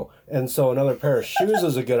 Oh, and so another pair of shoes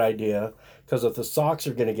is a good idea, because if the socks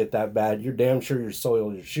are going to get that bad, you're damn sure you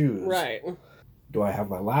soiled your shoes. Right. Do I have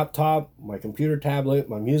my laptop, my computer tablet,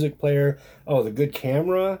 my music player? Oh, the good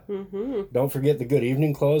camera. Don't forget the good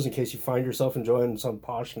evening clothes in case you find yourself enjoying some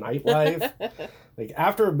posh nightlife. Like,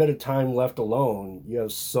 after a bit of time left alone, you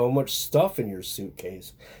have so much stuff in your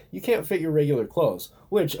suitcase, you can't fit your regular clothes.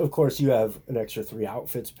 Which, of course, you have an extra 3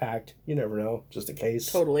 outfits packed. You never know, just in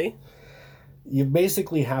case. Totally. You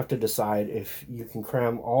basically have to decide if you can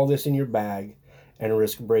cram all this in your bag and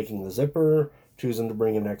risk breaking the zipper, choosing to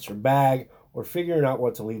bring an extra bag, or figuring out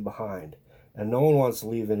what to leave behind. And no one wants to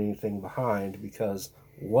leave anything behind, because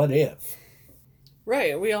what if?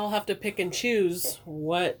 Right. We all have to pick and choose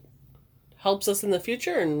what helps us in the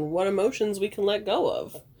future and what emotions we can let go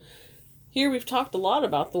of. Here we've talked a lot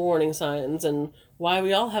about the warning signs and why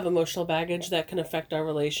we all have emotional baggage that can affect our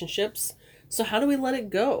relationships. So how do we let it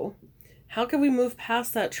go? How can we move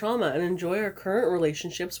past that trauma and enjoy our current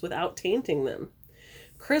relationships without tainting them?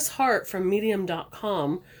 Chris Hart from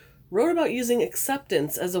Medium.com wrote about using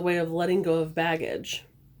acceptance as a way of letting go of baggage.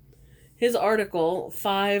 His article,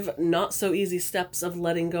 5 Not So Easy Steps of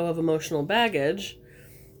Letting Go of Emotional Baggage,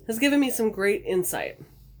 has given me some great insight.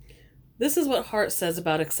 This is what Hart says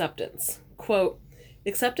about acceptance. Quote,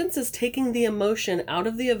 acceptance is taking the emotion out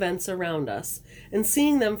of the events around us and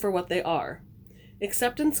seeing them for what they are.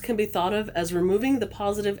 Acceptance can be thought of as removing the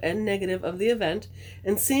positive and negative of the event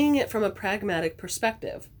and seeing it from a pragmatic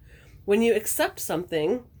perspective. When you accept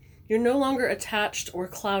something, you're no longer attached or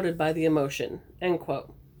clouded by the emotion. End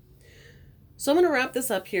quote. So I'm going to wrap this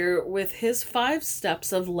up here with his 5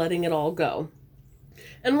 steps of letting it all go.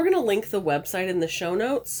 And we're going to link the website in the show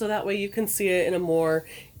notes so that way you can see it in a more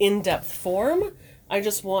in-depth form. I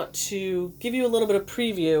just want to give you a little bit of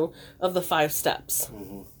preview of the 5 steps.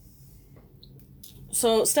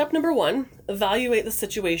 So step number 1, evaluate the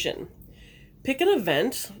situation. Pick an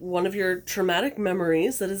event, one of your traumatic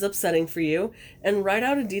memories that is upsetting for you, and write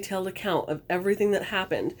out a detailed account of everything that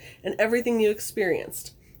happened and everything you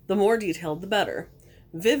experienced. The more detailed, the better.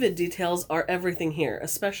 Vivid details are everything here,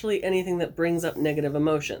 especially anything that brings up negative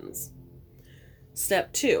emotions.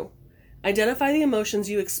 Step 2. Identify the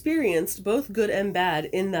emotions you experienced, both good and bad,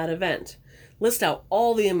 in that event. List out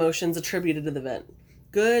all the emotions attributed to the event.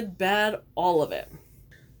 Good, bad, all of it.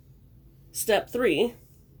 Step 3.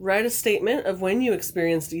 Write a statement of when you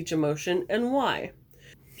experienced each emotion and why.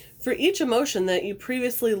 For each emotion that you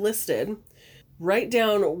previously listed, write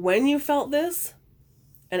down when you felt this,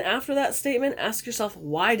 and after that statement, ask yourself,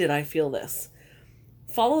 why did I feel this?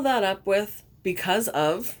 Follow that up with, because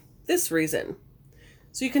of this reason.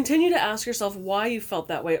 So you continue to ask yourself why you felt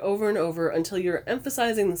that way over and over until you're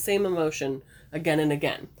emphasizing the same emotion again and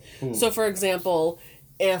again. So for example,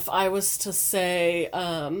 if I was to say,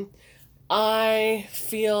 I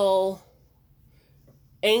feel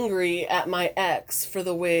angry at my ex for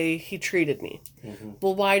the way he treated me.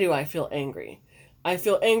 Well, why do I feel angry? I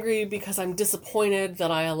feel angry because I'm disappointed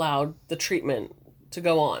that I allowed the treatment to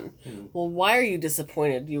go on. Well, why are you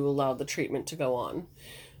disappointed you allowed the treatment to go on?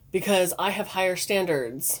 Because I have higher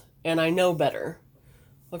standards and I know better.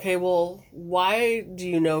 Okay, well, why do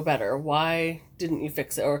you know better? Why didn't you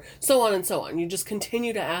fix it? Or so on and so on. You just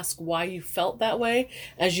continue to ask why you felt that way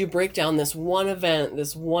as you break down this one event,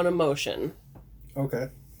 this one emotion. Okay.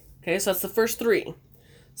 Okay, so that's the first 3.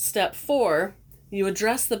 Step 4, you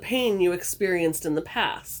address the pain you experienced in the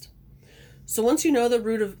past. So once you know the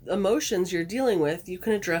root of emotions you're dealing with, you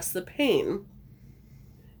can address the pain.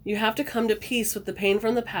 You have to come to peace with the pain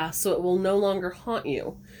from the past so it will no longer haunt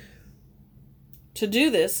you. To do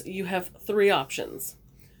this, you have 3 options.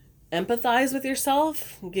 Empathize with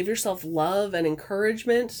yourself, give yourself love and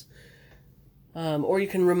encouragement, or you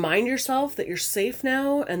can remind yourself that you're safe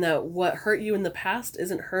now and that what hurt you in the past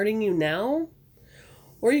isn't hurting you now.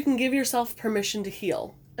 Or you can give yourself permission to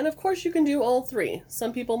heal. And of course you can do all 3.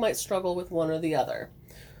 Some people might struggle with one or the other.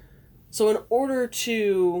 So in order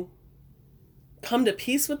to come to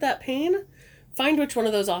peace with that pain, find which one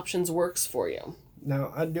of those options works for you.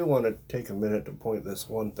 Now, I do want to take a minute to point this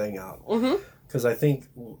one thing out. Because I think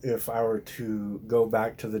if I were to go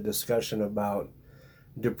back to the discussion about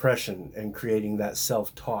depression and creating that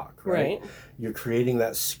self-talk, right? You're creating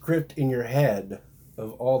that script in your head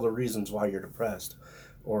of all the reasons why you're depressed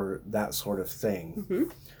or that sort of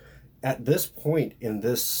thing. at this point in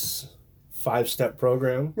this 5-step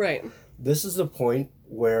program, Right. this is the point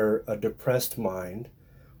where a depressed mind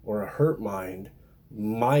or a hurt mind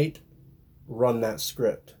might run that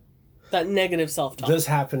script. That negative self-talk. This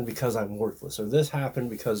happened because I'm worthless, or this happened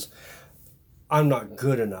because I'm not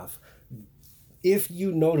good enough. If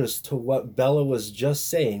you notice to what Bella was just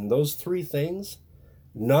saying, those 3 things,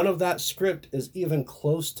 none of that script is even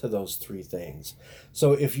close to those 3 things.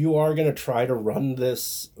 So if you are going to try to run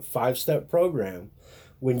this 5-step program,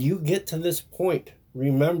 when you get to this point,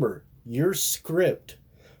 remember, your script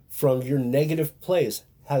from your negative place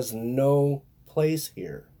has no place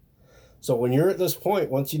here. So when you're at this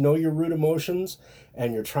point, once you know your root emotions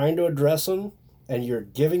and you're trying to address them and you're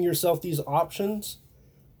giving yourself these options,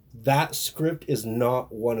 that script is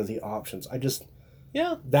not one of the options.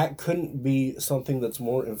 That couldn't be something that's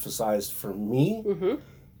more emphasized for me. Mm-hmm.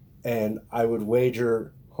 And I would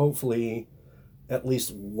wager, hopefully, at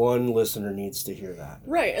least one listener needs to hear that.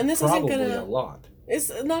 Right, and this Probably isn't gonna... a lot.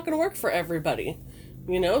 It's not gonna work for everybody.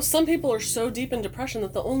 You know, some people are so deep in depression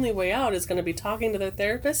that the only way out is going to be talking to their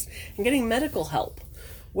therapist and getting medical help.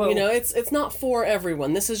 Well, you know, it's not for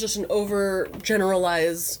everyone. This is just an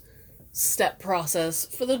overgeneralized step process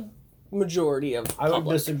for the majority of public. I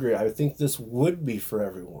would disagree. I think this would be for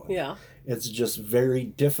everyone. Yeah. It's just very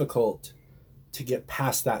difficult to get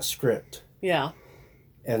past that script. Yeah.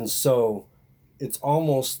 And so it's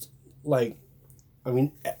almost like, I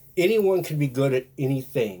mean, anyone can be good at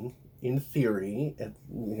anything in theory. And,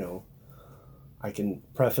 you know, I can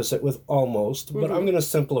preface it with almost, but I'm going to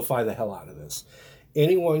simplify the hell out of this.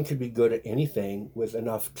 Anyone could be good at anything with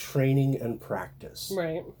enough training and practice.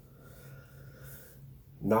 Right.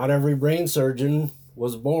 Not every brain surgeon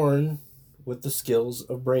was born with the skills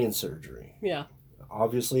of brain surgery. Yeah.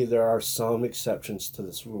 Obviously, there are some exceptions to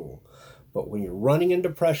this rule. But when you're running in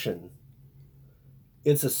depression,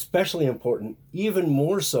 it's especially important, even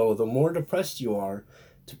more so the more depressed you are,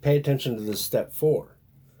 to pay attention to this step 4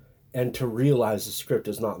 and to realize the script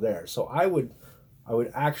is not there. So I would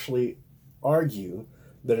actually argue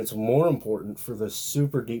that it's more important for the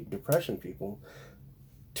super deep depression people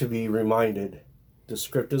to be reminded the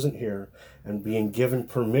script isn't here and being given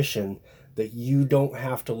permission that you don't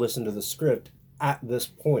have to listen to the script at this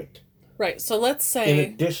point. Right, so let's say...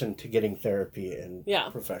 In addition to getting therapy and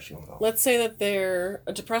professional help. Let's say that they're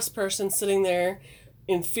a depressed person sitting there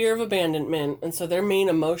in fear of abandonment, and so their main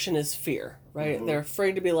emotion is fear, right? Mm-hmm. They're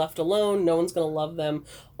afraid to be left alone, no one's going to love them,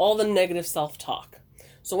 all the negative self-talk.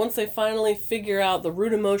 So once they finally figure out the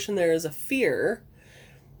root emotion there is a fear,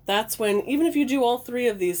 that's when, even if you do all 3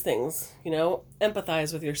 of these things, you know,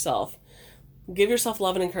 empathize with yourself, give yourself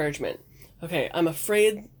love and encouragement. Okay, I'm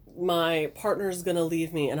afraid my partner's going to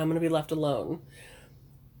leave me and I'm going to be left alone.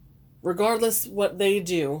 Regardless what they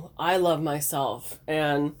do, I love myself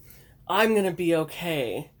and I'm going to be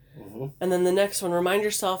okay. Mm-hmm. And then the next one, remind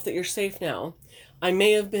yourself that you're safe now. I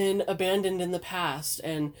may have been abandoned in the past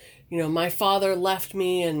and, you know, my father left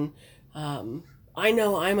me and I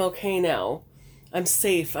know I'm okay now. I'm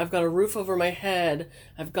safe. I've got a roof over my head.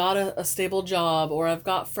 I've got a stable job, or I've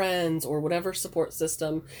got friends, or whatever support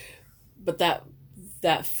system. But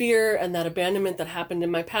that fear and that abandonment that happened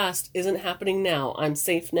in my past isn't happening now. I'm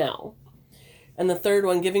safe now. And the third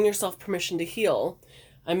one, giving yourself permission to heal.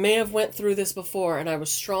 I may have went through this before, and I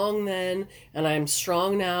was strong then, and I'm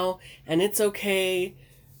strong now, and it's okay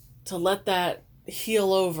to let that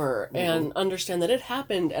heal over and understand that it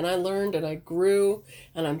happened, and I learned, and I grew,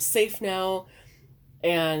 and I'm safe now.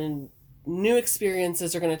 And new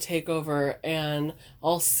experiences are going to take over, and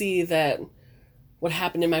I'll see that what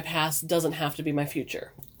happened in my past doesn't have to be my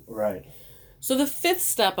future. Right. So the 5th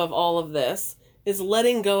step of all of this is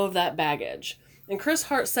letting go of that baggage. And Chris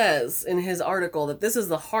Hart says in his article that this is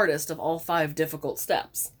the hardest of all 5 difficult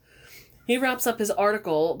steps. He wraps up his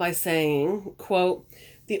article by saying, quote,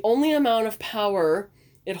 "The only amount of power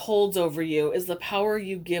it holds over you is the power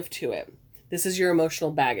you give to it. This is your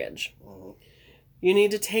emotional baggage. You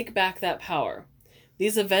need to take back that power.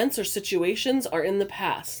 These events or situations are in the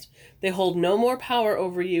past. They hold no more power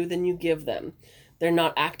over you than you give them. They're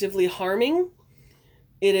not actively harming.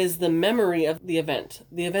 It is the memory of the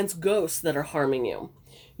event's ghosts that are harming you.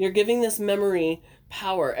 You're giving this memory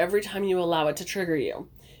power every time you allow it to trigger you.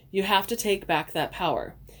 You have to take back that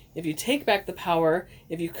power. If you take back the power,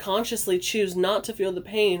 if you consciously choose not to feel the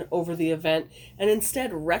pain over the event and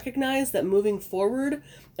instead recognize that moving forward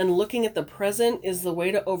and looking at the present is the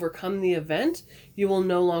way to overcome the event, you will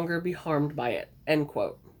no longer be harmed by it." End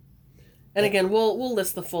quote. And again, we'll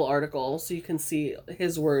list the full article so you can see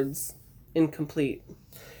his words incomplete.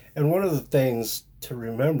 And one of the things to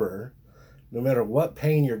remember, no matter what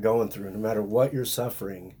pain you're going through, no matter what you're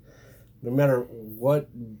suffering, no matter what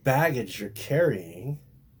baggage you're carrying,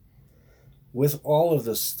 with all of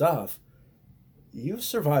this stuff, you've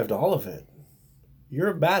survived all of it. You're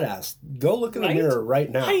a badass. Go look in the mirror right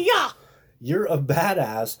now. Hi-ya! You're a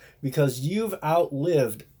badass because you've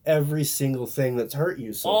outlived every single thing that's hurt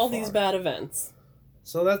you so all far. These bad events.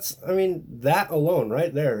 So that alone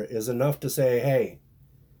right there is enough to say, hey,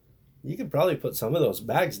 you could probably put some of those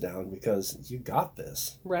bags down because you got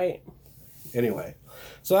this. Right. Anyway,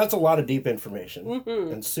 so that's a lot of deep information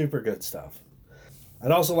and super good stuff. I'd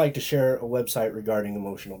also like to share a website regarding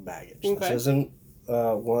emotional baggage. Okay. This isn't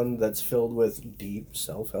one that's filled with deep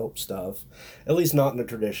self-help stuff, at least not in a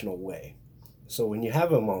traditional way. So when you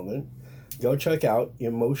have a moment, go check out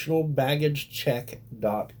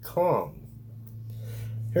emotionalbaggagecheck.com.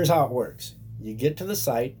 Here's how it works. You get to the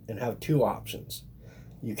site and have two options.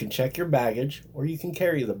 You can check your baggage or you can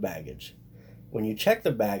carry the baggage. When you check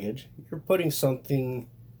the baggage, you're putting something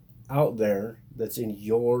out there that's in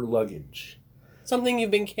your luggage. Something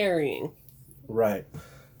you've been carrying. Right.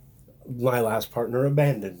 My last partner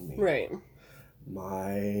abandoned me. Right.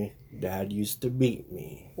 My dad used to beat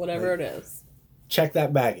me. Whatever it is. Check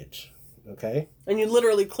that baggage. Okay? And you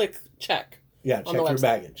literally click check. Yeah, check your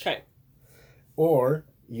baggage. Okay. Or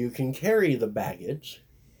you can carry the baggage.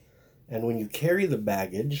 And when you carry the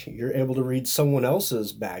baggage, you're able to read someone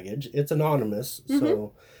else's baggage. It's anonymous,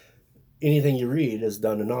 so anything you read is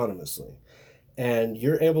done anonymously. And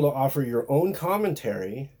you're able to offer your own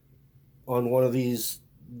commentary on one of these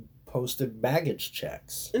posted baggage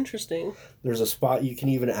checks. Interesting. There's a spot you can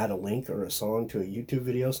even add a link or a song to a YouTube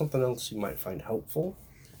video, something else you might find helpful.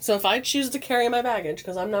 So if I choose to carry my baggage,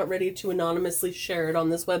 because I'm not ready to anonymously share it on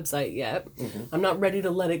this website yet, I'm not ready to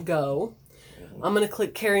let it go, I'm going to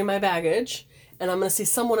click carry my baggage, and I'm going to see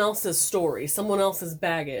someone else's story, someone else's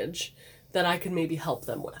baggage that I can maybe help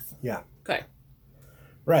them with. Yeah. Okay.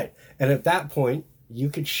 Right. And at that point, you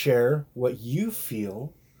could share what you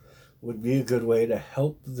feel would be a good way to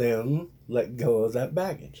help them let go of that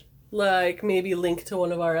baggage. Like maybe link to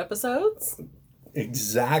one of our episodes?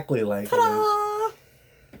 Exactly like Ta-da!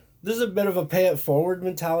 This is a bit of a pay it forward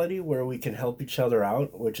mentality where we can help each other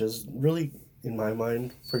out, which is really, in my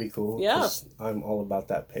mind, pretty cool. Yeah. I'm all about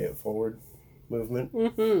that pay it forward movement.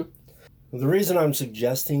 Mm-hmm. The reason I'm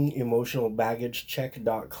suggesting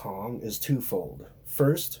emotionalbaggagecheck.com is twofold.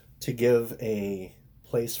 First, to give a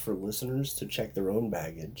place for listeners to check their own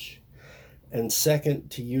baggage. And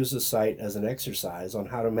second, to use the site as an exercise on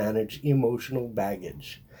how to manage emotional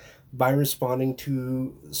baggage by responding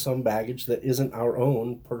to some baggage that isn't our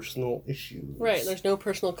own personal issues. Right, there's no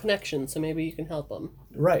personal connection, so maybe you can help them.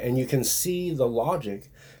 Right, and you can see the logic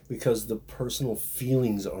because the personal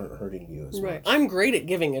feelings aren't hurting you as much. I'm great at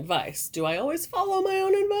giving advice. Do I always follow my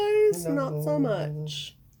own advice? No. Not so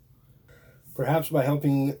much. Perhaps by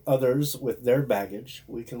helping others with their baggage,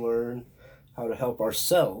 we can learn how to help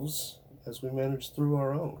ourselves as we manage through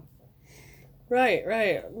our own.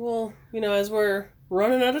 Right. Well, as we're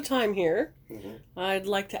running out of time here, I'd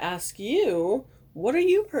like to ask you, what are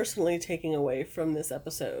you personally taking away from this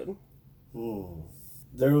episode?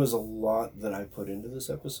 There was a lot that I put into this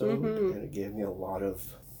episode, and it gave me a lot of,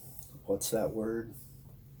 what's that word?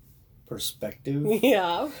 Perspective?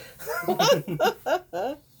 Yeah.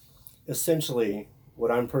 Essentially,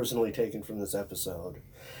 what I'm personally taking from this episode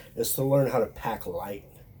is to learn how to pack light.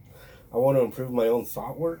 I want to improve my own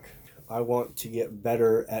thought work. I want to get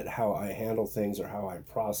better at how I handle things or how I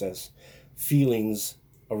process feelings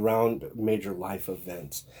around major life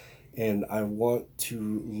events. And I want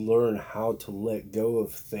to learn how to let go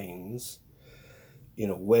of things in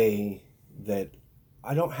a way that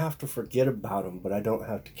I don't have to forget about them, but I don't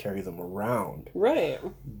have to carry them around. Right.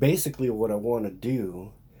 Basically, what I want to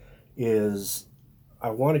do is I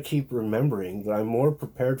want to keep remembering that I'm more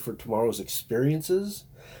prepared for tomorrow's experiences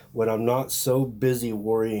when I'm not so busy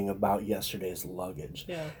worrying about yesterday's luggage.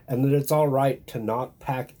 Yeah. And that it's all right to not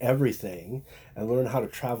pack everything and learn how to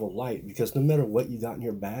travel light, because no matter what you got in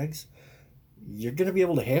your bags, you're going to be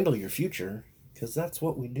able to handle your future, because that's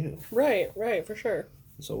what we do. Right, for sure.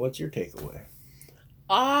 So what's your takeaway?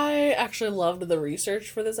 I actually loved the research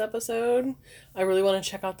for this episode. I really want to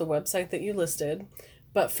check out the website that you listed.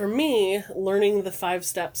 But for me, learning the 5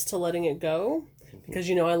 steps to letting it go,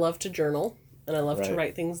 because I love to journal and I love to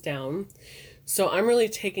write things down. So I'm really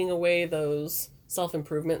taking away those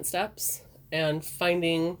self-improvement steps and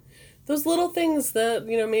finding those little things that,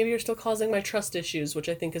 maybe are still causing my trust issues, which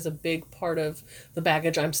I think is a big part of the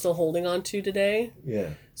baggage I'm still holding on to today. Yeah.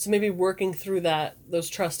 So maybe working through those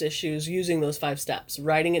trust issues using those 5 steps,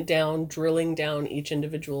 writing it down, drilling down each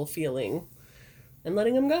individual feeling, and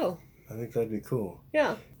letting them go. I think that'd be cool.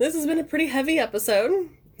 Yeah. This has been a pretty heavy episode.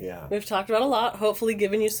 Yeah. We've talked about a lot, hopefully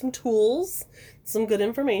giving you some tools, some good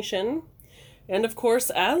information. And of course,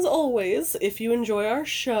 as always, if you enjoy our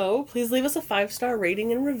show, please leave us a 5-star rating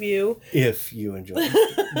and review. If you enjoy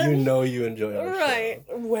it. You know you enjoy our Right,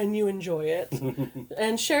 show. when you enjoy it.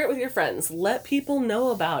 And share it with your friends. Let people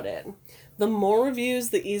know about it. The more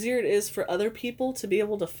reviews, the easier it is for other people to be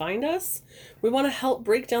able to find us. We want to help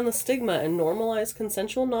break down the stigma and normalize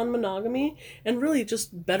consensual non-monogamy and really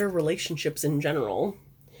just better relationships in general.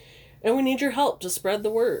 And we need your help to spread the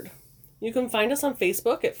word. You can find us on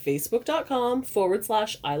Facebook at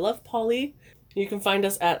facebook.com/ILovePolly. You can find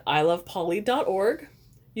us at ilovepolly.org.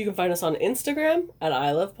 You can find us on Instagram at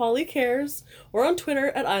ilovepollycares or on Twitter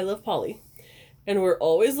at ilovepolly. And we're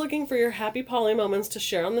always looking for your happy poly moments to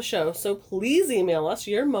share on the show, so please email us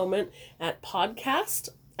your moment at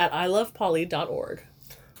podcast@ilovepolly.org.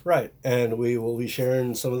 Right, and we will be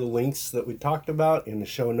sharing some of the links that we talked about in the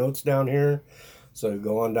show notes down here. So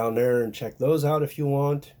go on down there and check those out if you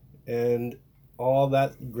want. And all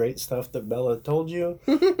that great stuff that Bella told you,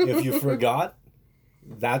 if you forgot,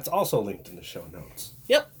 that's also linked in the show notes.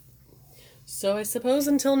 Yep. So I suppose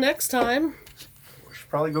until next time, we should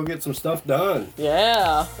probably go get some stuff done.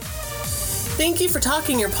 Yeah. Thank you for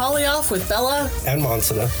talking your poly off with Bella and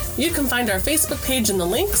Monsita. You can find our Facebook page in the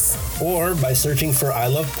links, or by searching for I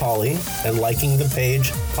Love Poly and liking the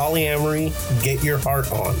page Polyamory Get Your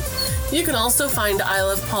Heart On. You can also find I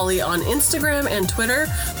Love Poly on Instagram and Twitter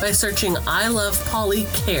by searching I Love Poly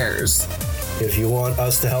Cares. If you want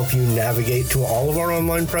us to help you navigate to all of our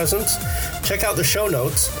online presence, check out the show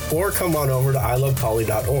notes or come on over to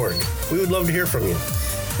ilovepolly.org. We would love to hear from you.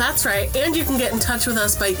 That's right, and you can get in touch with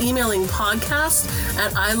us by emailing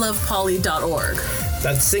podcast@ilovepolly.org.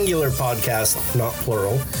 That's singular podcast, not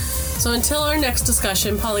plural. So until our next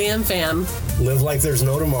discussion, Polyam fam, live like there's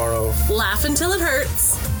no tomorrow, laugh until it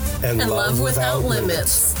hurts, and love without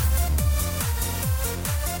limits.